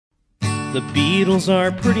The Beatles are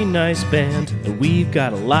a pretty nice band, and we've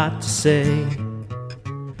got a lot to say.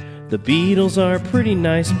 The Beatles are a pretty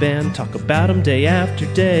nice band, talk about them day after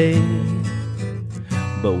day.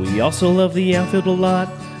 But we also love the outfield a lot,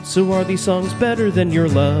 so are these songs better than your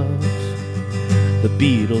love? The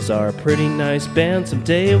Beatles are a pretty nice band,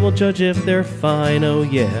 someday we'll judge if they're fine, oh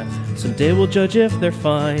yeah, someday we'll judge if they're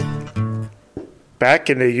fine. Back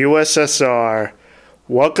in the USSR.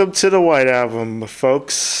 Welcome to the White Album,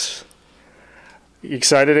 folks. You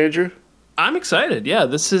excited, Andrew? I'm excited. Yeah,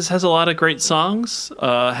 this has a lot of great songs,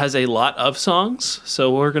 has a lot of songs,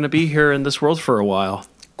 so we're going to be here in this world for a while.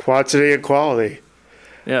 Quantity and quality.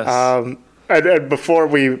 Yes. And before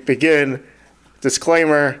we begin,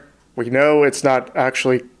 disclaimer, we know it's not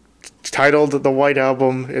actually titled The White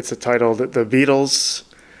Album, it's titled The Beatles,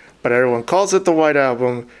 but everyone calls it The White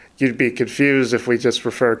Album. You'd be confused if we just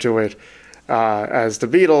refer to it as The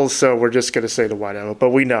Beatles, so we're just going to say The White Album. But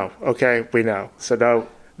we know, okay? We know. So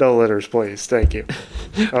no litters, please. Thank you.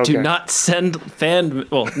 Okay. Do not send fan...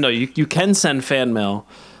 Well, no, you can send fan mail.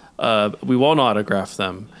 We won't autograph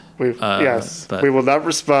them. Yes, but we will not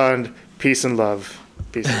respond. Peace and love.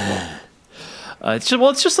 Peace and love. It's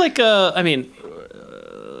just like, with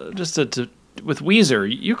Weezer,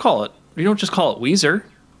 you don't just call it Weezer.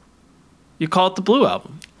 You call it the Blue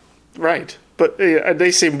Album. Right. But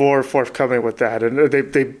they seem more forthcoming with that. And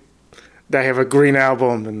they have a green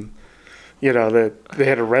album, and, you know, they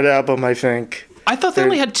had a red album, I think. I thought they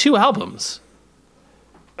only had 2 albums.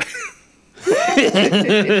 How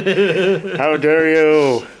dare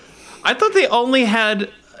you? I thought they only had...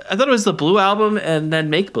 I thought it was the Blue Album and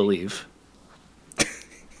then Make Believe.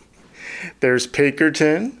 There's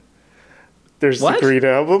Pinkerton. There's What? The Green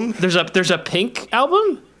Album. There's a Pink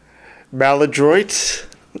album? Maladroit.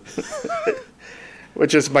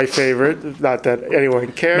 Which is my favorite. Not that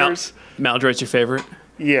anyone cares. Maladroit's your favorite?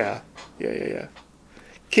 Yeah.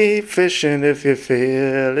 Keep fishing if you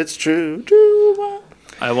feel it's true. Do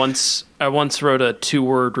I once wrote a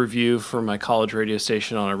 2-word review for my college radio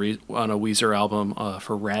station on a Weezer album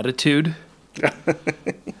for Ratitude.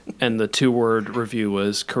 And the 2-word review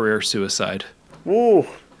was career suicide. Ooh.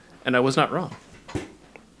 And I was not wrong.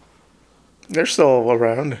 They're still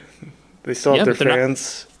around. They still have their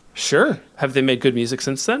fans. Sure. Have they made good music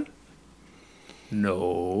since then?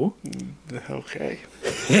 No. Okay.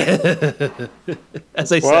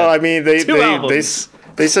 As I said. Well, I mean, they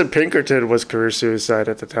said Pinkerton was career suicide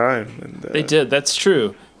at the time. And, they did. That's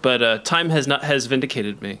true. But time has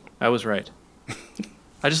vindicated me. I was right.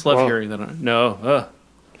 I just love hearing that. No.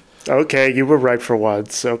 Okay, you were right for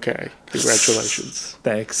once. Okay, congratulations.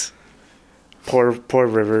 Thanks. Poor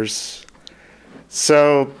Rivers.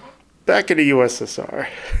 So, back in the USSR.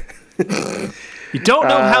 You don't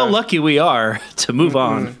know how lucky we are to move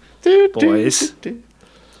on, boys.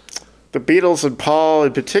 The Beatles and Paul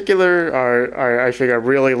in particular are I think, are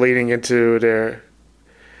really leaning into their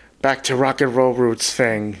back to rock and roll roots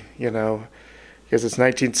thing, you know, because it's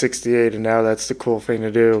 1968 and now that's the cool thing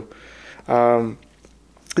to do.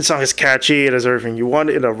 The song is catchy. It has everything you want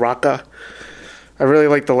in a rocka. I really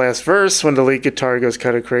like the last verse when the lead guitar goes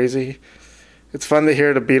kind of crazy. It's fun to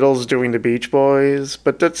hear the Beatles doing the Beach Boys,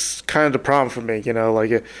 but that's kind of the problem for me, you know,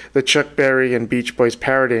 like the Chuck Berry and Beach Boys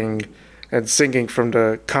parroting and singing from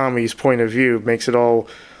the commies' point of view makes it all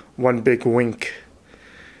one big wink.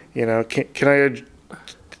 You know, can I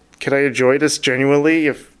enjoy this genuinely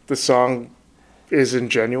if the song isn't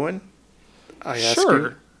genuine? I ask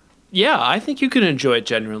you. Yeah, I think you can enjoy it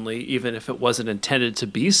genuinely, even if it wasn't intended to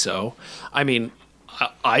be so. I mean,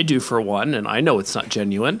 I do for one, and I know it's not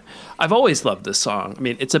genuine. I've always loved this song. I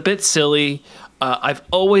mean, it's a bit silly. I've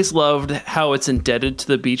always loved how it's indebted to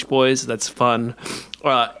the Beach Boys. That's fun.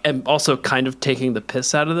 And also kind of taking the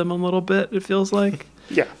piss out of them a little bit, it feels like.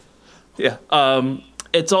 Yeah.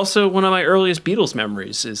 It's also one of my earliest Beatles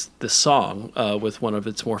memories is this song with one of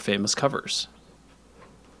its more famous covers.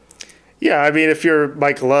 Yeah, I mean, if you're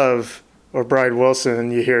Mike Love or Brian Wilson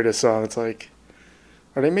and you hear this song, it's like,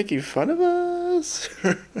 are they making fun of us?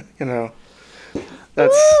 You know,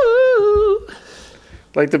 that's Ooh.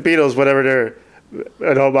 like the Beatles, whatever they're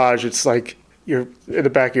an homage. It's like you're in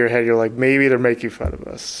the back of your head, you're like, maybe they're making fun of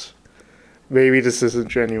us. Maybe this isn't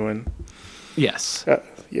genuine. Yes.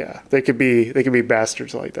 Yeah, they could be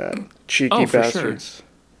bastards like that, cheeky bastards. Sure.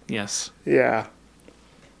 Yes. Yeah.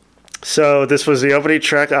 So this was the opening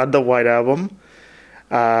track on the White Album.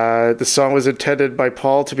 The song was intended by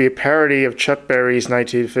Paul to be a parody of Chuck Berry's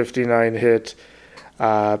 1959 hit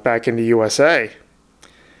Back in the USA.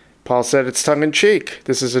 Paul said it's tongue-in-cheek.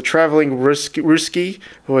 This is a traveling Ruski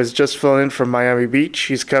who has just flown in from Miami Beach.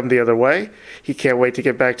 He's come the other way. He can't wait to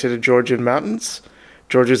get back to the Georgian mountains.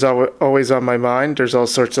 Georgia's always on my mind. There's all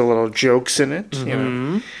sorts of little jokes in it. You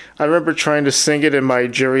know, I remember trying to sing it in my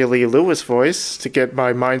Jerry Lee Lewis voice to get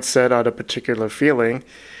my mindset on a particular feeling,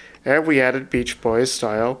 and we added Beach Boys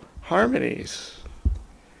style harmonies.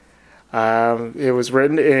 It was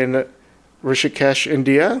written in Rishikesh,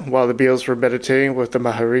 India, while the Beatles were meditating with the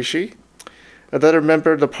Maharishi. Another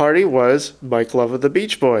member of the party was Mike Love of the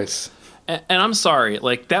Beach Boys. And I'm sorry,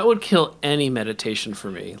 like, that would kill any meditation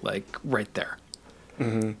for me, like, right there.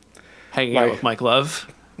 Hanging out with Mike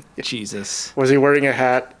Love. Jesus. Was he wearing a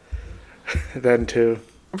hat then, too?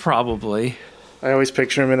 Probably. I always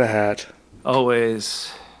picture him in a hat.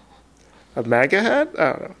 Always. A MAGA hat?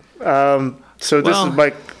 I don't know. So this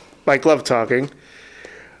is Mike Love talking.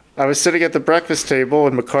 I was sitting at the breakfast table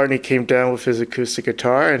and McCartney came down with his acoustic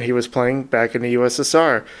guitar and he was playing Back in the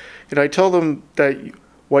USSR. And I told him that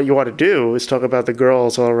what you want to do is talk about the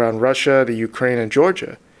girls all around Russia, the Ukraine, and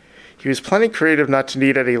Georgia. He was plenty creative not to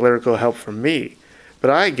need any lyrical help from me, but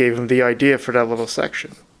I gave him the idea for that little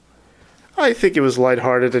section. I think it was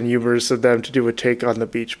lighthearted and humorous of them to do a take on the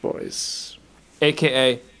Beach Boys.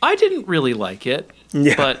 AKA, I didn't really like it,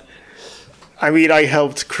 but... I mean, I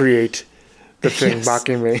helped create the thing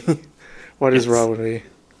mocking me. What is wrong with me?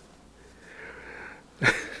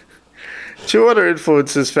 Two other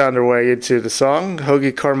influences found their way into the song,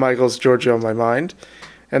 Hoagie Carmichael's Georgia on My Mind,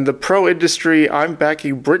 and the pro-industry I'm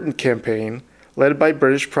Backing Britain campaign, led by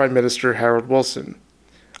British Prime Minister Harold Wilson.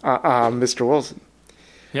 Mr. Wilson.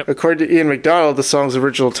 Yep. According to Ian MacDonald, the song's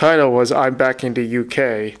original title was I'm Backing the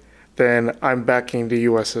UK, then I'm Backing the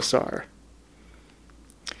USSR.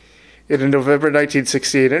 In a November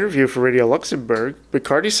 1968 interview for Radio Luxembourg,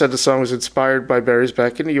 McCartney said the song was inspired by Barry's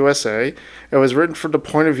Back in the USA and was written from the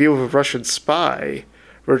point of view of a Russian spy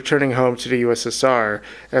returning home to the USSR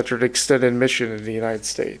after an extended mission in the United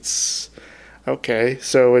States. Okay,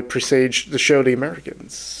 so it presaged the show The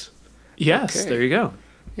Americans. Yes, there you go.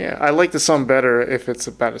 Yeah, I like the song better if it's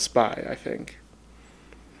about a spy, I think.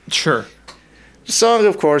 Sure. The song,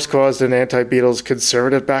 of course, caused an anti-Beatles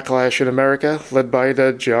conservative backlash in America, led by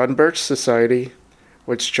the John Birch Society,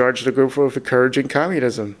 which charged the group with encouraging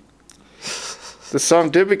communism. The song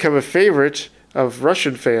did become a favorite of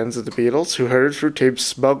Russian fans of the Beatles, who heard it through tapes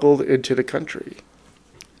smuggled into the country.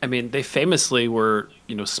 I mean, they famously were,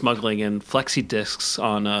 smuggling in flexi discs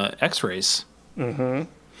on X-rays. Mm-hmm.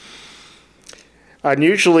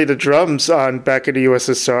 Unusually, the drums on Back in the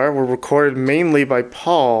USSR were recorded mainly by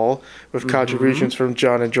Paul, with contributions from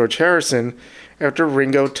John and George Harrison, after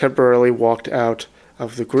Ringo temporarily walked out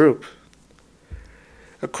of the group.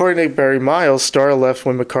 According to Barry Miles, Starr left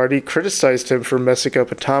when McCartney criticized him for messing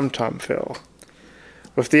up a tom-tom fill.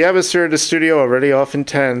 With the atmosphere of the studio already often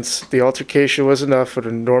tense, the altercation was enough for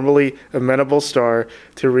the normally amenable Starr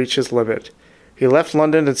to reach his limit. He left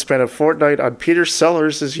London and spent a fortnight on Peter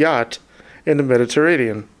Sellers' yacht in the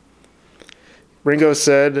Mediterranean. Ringo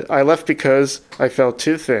said, I left because I felt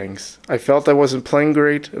two things. I felt I wasn't playing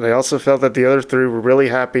great, and I also felt that the other three were really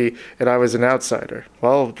happy and I was an outsider.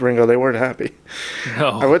 Well, Ringo, they weren't happy.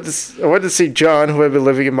 No. I went to see John, who had been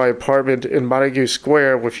living in my apartment in Montague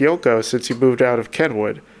Square with Yoko since he moved out of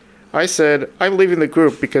Kenwood. I said, I'm leaving the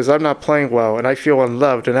group because I'm not playing well and I feel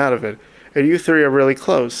unloved and out of it, and you three are really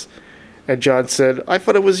close. And John said, I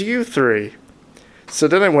thought it was you three. So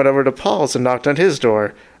then I went over to Paul's and knocked on his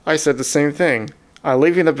door. I said the same thing. I'm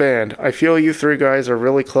leaving the band. I feel you three guys are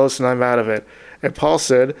really close and I'm out of it. And Paul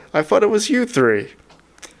said, I thought it was you three.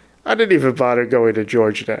 I didn't even bother going to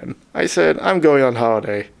George then. I said, I'm going on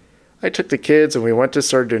holiday. I took the kids and we went to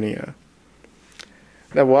Sardinia.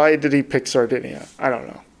 Now, why did he pick Sardinia? I don't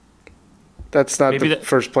know. That's not the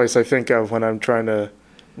first place I think of when I'm trying to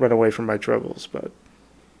run away from my troubles. But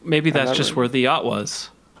maybe that's just where the yacht was.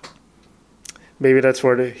 Maybe that's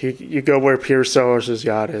where you go where Peter Sellers'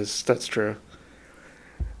 yacht is. That's true.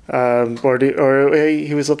 Or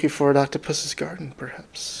he was looking for an octopus's garden,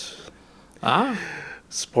 perhaps.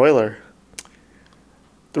 Spoiler.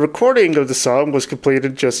 The recording of the song was completed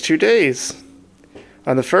in just 2 days.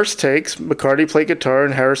 On the first takes, McCartney played guitar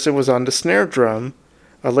and Harrison was on the snare drum.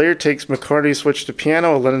 On later takes, McCartney switched to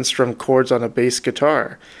piano and Lennon strummed chords on a bass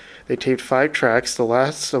guitar. They taped 5 tracks, the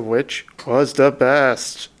last of which was the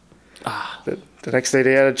best. The next day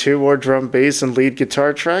they added 2 more drum, bass, and lead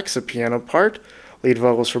guitar tracks, a piano part, lead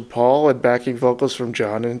vocals from Paul, and backing vocals from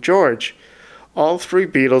John and George. All 3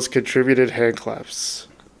 Beatles contributed hand claps.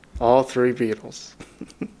 All 3 Beatles.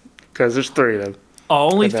 Because there's 3 of them.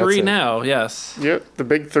 Only 3 now, yes. Yep, the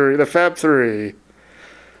big 3, the Fab 3.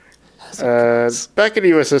 Back in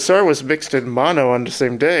the USSR was mixed in mono on the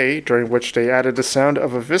same day, during which they added the sound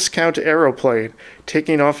of a Viscount aeroplane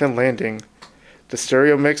taking off and landing. The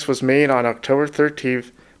stereo mix was made on October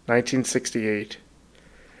 13th, 1968.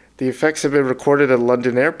 The effects have been recorded at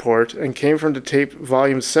London Airport and came from the tape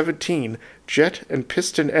Volume 17, Jet and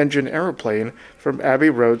Piston Engine Aeroplane from Abbey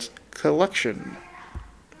Road's collection.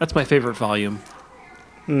 That's my favorite volume.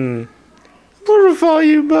 More of a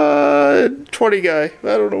Volume 20 guy. I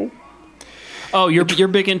don't know. Oh, you're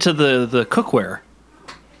big into the cookware.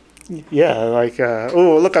 Yeah, like,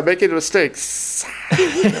 oh, look, I'm making mistakes.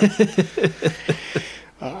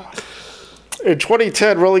 In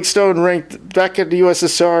 2010, Rolling Stone ranked Back in the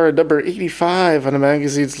USSR at number 85 on the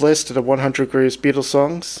magazine's list of the 100 greatest Beatles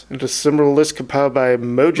songs. In a similar list compiled by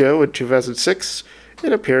Mojo in 2006,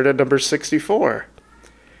 it appeared at number 64.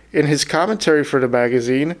 In his commentary for the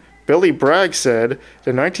magazine, Billy Bragg said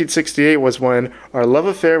that 1968 was when our love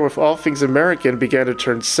affair with all things American began to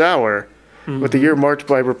turn sour, with the year marked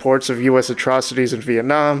by reports of U.S. atrocities in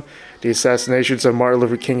Vietnam, the assassinations of Martin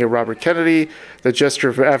Luther King and Robert Kennedy, the gesture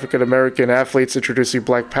of African-American athletes introducing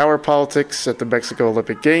black power politics at the Mexico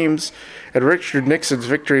Olympic Games, and Richard Nixon's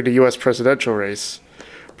victory in the U.S. presidential race.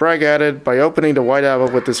 Bragg added, by opening the White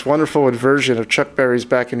Album with this wonderful inversion of Chuck Berry's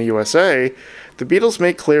Back in the USA, the Beatles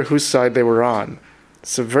made clear whose side they were on.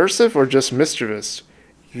 Subversive or just mischievous?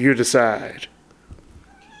 You decide.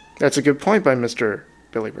 That's a good point by Mr.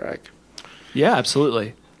 Billy Bragg. Yeah,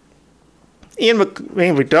 absolutely. Ian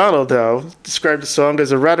MacDonald, though, described the song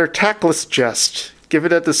as a rather tactless jest, given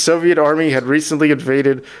that the Soviet army had recently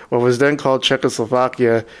invaded what was then called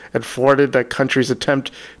Czechoslovakia and thwarted that country's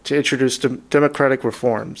attempt to introduce democratic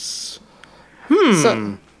reforms.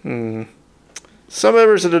 Some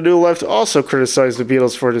members of the New Left also criticized the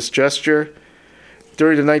Beatles for this gesture.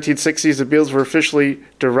 During the 1960s, the Beatles were officially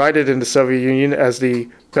derided in the Soviet Union as the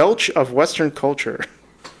belch of Western culture.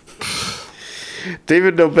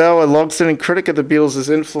 David Nobel, a long-standing critic of the Beatles'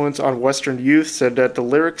 influence on Western youth, said that the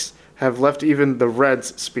lyrics have left even the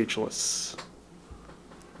Reds speechless.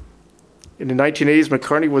 In the 1980s,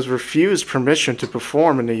 McCartney was refused permission to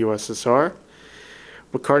perform in the USSR.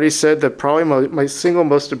 McCartney said that probably my single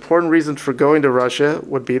most important reason for going to Russia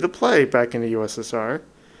would be the play Back in the USSR.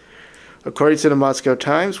 According to the Moscow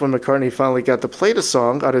Times, when McCartney finally got to play the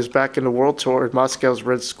song on his Back in the World tour at Moscow's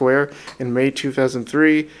Red Square in May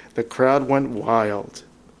 2003, the crowd went wild.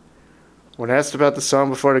 When asked about the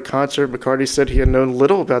song before the concert, McCartney said he had known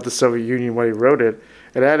little about the Soviet Union when he wrote it,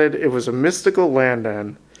 and added, "It was a mystical land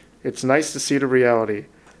then. It's nice to see the reality.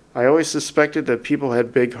 I always suspected that people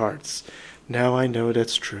had big hearts. Now I know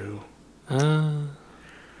that's true."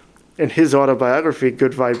 In his autobiography,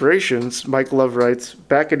 Good Vibrations, Mike Love writes,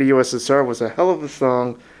 "Back in the USSR was a hell of a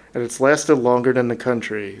song, and it's lasted longer than the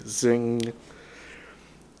country." Zing.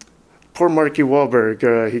 Poor Marky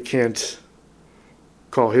Wahlberg, he can't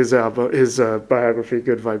call his biography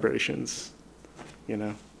Good Vibrations. You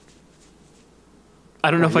know. I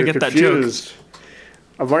don't know if I get confused.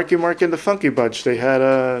 that joke. Marky Mark and the Funky Bunch, they had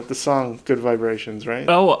the song Good Vibrations, right?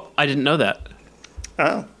 Oh, I didn't know that.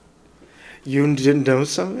 Oh. You didn't know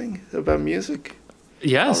something about music?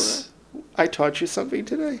 Yes. Right. I taught you something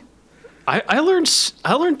today. I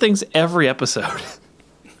learned things every episode.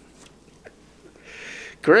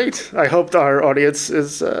 Great. I hope our audience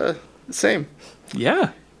is the same. Yeah.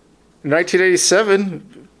 In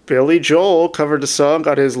 1987, Billy Joel covered the song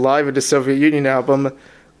on his Live in the Soviet Union album,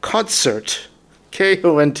 Concert.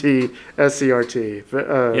 Kontsert. Yes.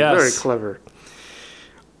 Very clever.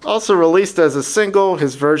 Also released as a single,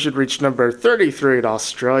 his version reached number 33 in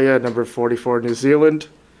Australia, number 44 in New Zealand.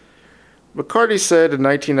 McCartney said in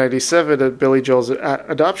 1997 that Billy Joel's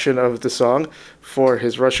adoption of the song for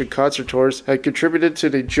his Russian concert tours had contributed to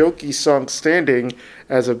the jokey song standing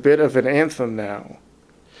as a bit of an anthem now.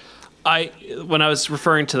 When I was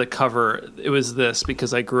referring to the cover, it was this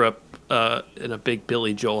because I grew up in a big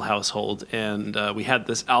Billy Joel household, and we had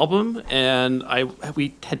this album, and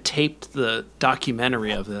we had taped the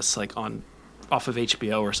documentary of this off of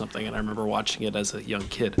HBO or something, and I remember watching it as a young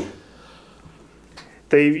kid.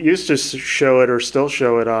 They used to show it or still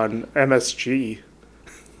show it on MSG.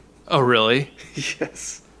 Oh, really?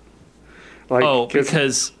 Yes.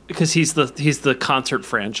 Because he's the concert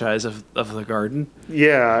franchise of the Garden.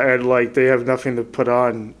 Yeah, and they have nothing to put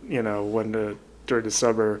on, during the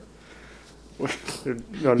summer.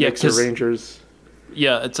 No Knicks or Rangers.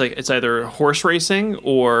 Yeah, it's either horse racing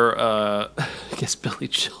or I guess Billy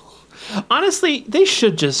Joel. Honestly, they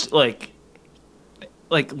should just live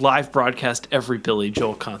broadcast every Billy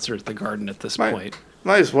Joel concert at the Garden at this point.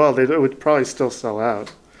 Might as well. It would probably still sell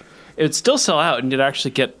out. It would still sell out, and you'd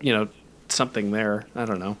actually get something there. I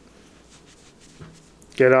don't know.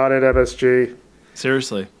 Get on it, MSG.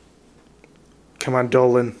 Seriously. Come on,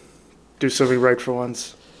 Dolan. Do something right for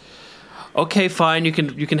once. Okay, fine. You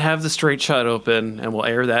can have the straight shot open, and we'll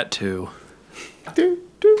air that too.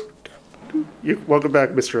 Welcome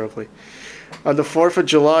back, Mr. Oakley. On the 4th of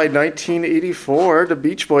July, 1984, the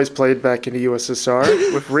Beach Boys played back in the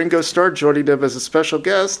USSR, with Ringo Starr joining them as a special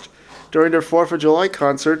guest during their 4th of July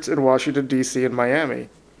concerts in Washington, D.C. and Miami.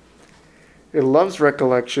 In Love's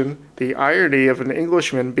recollection, the irony of an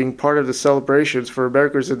Englishman being part of the celebrations for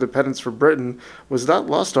America's independence from Britain was not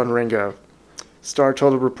lost on Ringo. Starr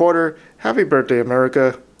told a reporter, "Happy birthday,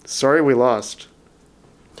 America. Sorry we lost."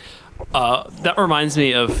 That reminds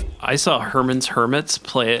me of, I saw Herman's Hermits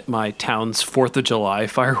play at my town's 4th of July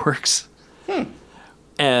fireworks,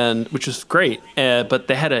 and which was great. But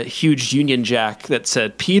they had a huge Union Jack that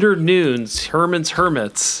said Peter Noon's Herman's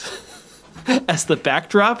Hermits as the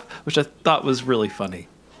backdrop, which I thought was really funny,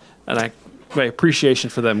 and my appreciation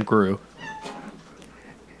for them grew.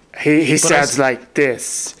 He sounds like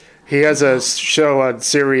this. He has a show on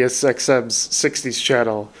Sirius XM's 60s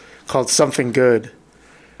channel called Something Good.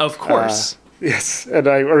 Of course. Yes, and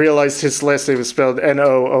I realized his last name is spelled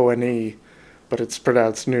Noone, but it's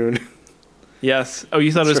pronounced Noon. Yes. Oh,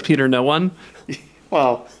 you thought it was Peter No One?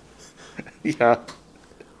 Well, yeah.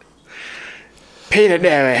 Peter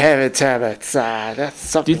never habits. That's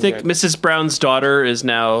something. Do you think Mrs. Brown's daughter is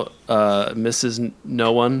now Mrs.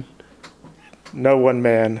 No One? No one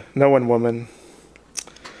man, no one woman.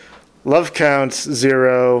 Love counts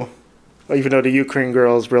 0, even though the Ukraine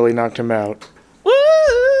girls really knocked him out.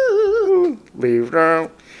 Woo! Leave now.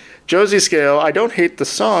 Josie scale, I don't hate the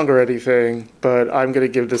song or anything, but I'm going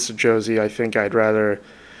to give this to Josie. I think I'd rather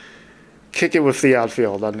kick it with the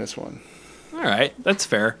outfield on this one. All right, that's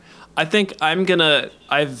fair. I think I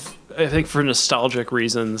think for nostalgic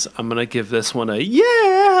reasons, I'm going to give this one a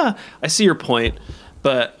yeah. I see your point,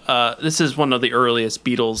 but this is one of the earliest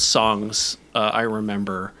Beatles songs I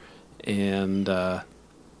remember. And I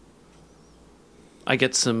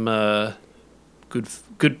get some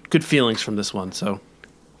good feelings from this one, so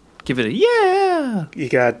give it a yeah. You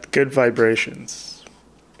got good vibrations.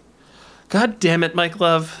 God damn it, Mike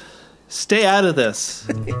Love. Stay out of this.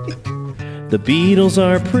 The Beatles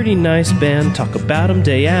are a pretty nice band, talk about them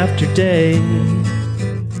day after day.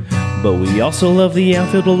 But we also love the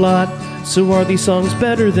outfield a lot, so are these songs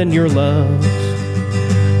better than your love?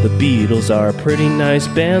 The Beatles are a pretty nice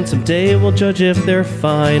band, someday we'll judge if they're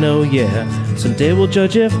fine, oh yeah, someday we'll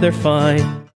judge if they're fine.